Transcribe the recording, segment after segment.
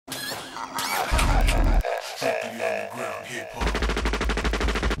We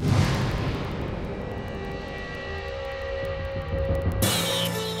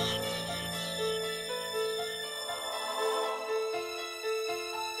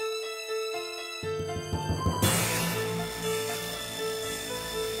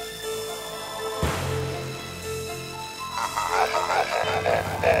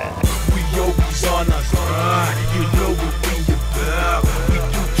always on our grind, you know what we about. We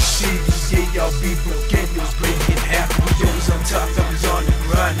do the shit, yeah, y'all be Burqueños, bringing happy. We always on top, always on the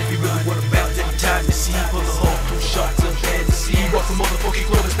grind. If you really want to bounce, any time to see, pull the whole crew shots of fantasy. Walk the motherfucking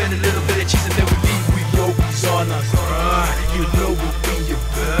club and spend a little bit of cheese and then we leave. We always on our grind, you know what we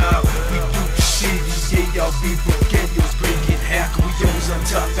about. We do the shit, yeah, y'all be Burqueños, bringing happy. We always on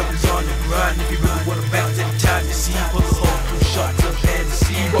top, always on the grind. If you really want to bounce, any time to see, pull the whole crew shots of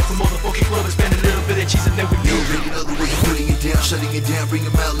fantasy. Walk the motherfucking club and spend a little bit of cheese and then we leave. Yo, you know the way you're putting it down, shutting it down, bring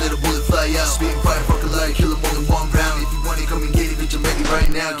 'em out, let a bullet fly out. Spitting fire, fuck a liar, kill 'em all in one round. If you want it, come and get it, bitch, I'm ready right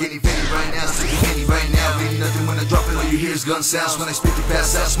now. Getting faded right now, sticking candy right now. Ain't nothing when I drop it, all you hear is gun sounds. When I spit the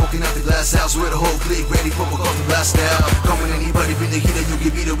pass out, smoking out the glass house. We're the whole clique, ready for my coffee blast out. Come with anybody, bring the heater, you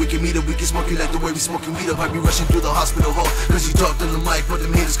can meet her, we can meet her. We can smoke it like the way we smoking weed up. I be rushing through the hospital hall, cause you talked on the mic, but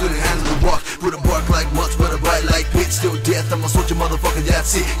them haters couldn't handle the walk. Put a bark like mutts, but a bite like pits. Still death, I'm a soldier, motherfucker,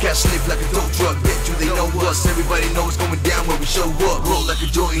 that's it. Cash slip like a dope drug, bitch, you they know us. Everybody know it's going down when we show up. Roll like a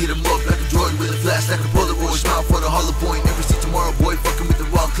joint, hit 'em up like a droid with a flash like a Polaroid. Smile for the hollow point, never see tomorrow, boy, fucking with the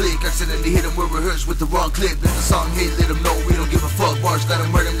wrong click. Accidentally hit 'em, we're rehearsed with the wrong clip. Let the song hit, let 'em know we don't give a fuck. Bars gotta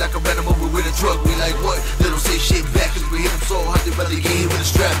murder 'em like a random over with a truck. We like what? They don't say shit back, cause we hit 'em so hard they barely get hit with a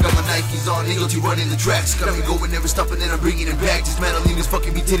strap. Got my Nikes on, Eagle T running the tracks. Got me going, never stopping, and I'm bringing it back. This Madelinas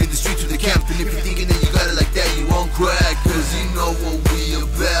fucking be hitting the streets with the camp. And if you're thinking that you got it like that, you won't crack. Cause you know what we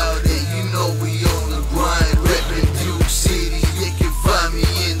about, and you know we on the grind. Reppin' Duke City, you can find me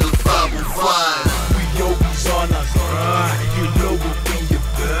in the 505. We always on our grind, you know what we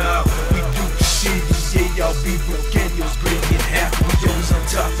about. We do the shit, yeah, y'all be Burqueños, bringing happy. We always on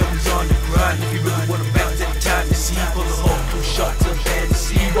top, always on the grind. If you really wanna bounce, any time to see, pull the whole crew shots of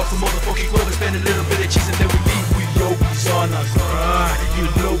fantasy. Walk the motherfucking club and spend a little bit of cheese and then we leave. We always on our grind, you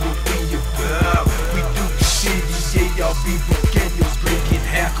know what we about. We do the shit, yeah, y'all be Burqueños, bringing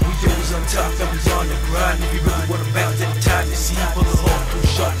happy. We always on top.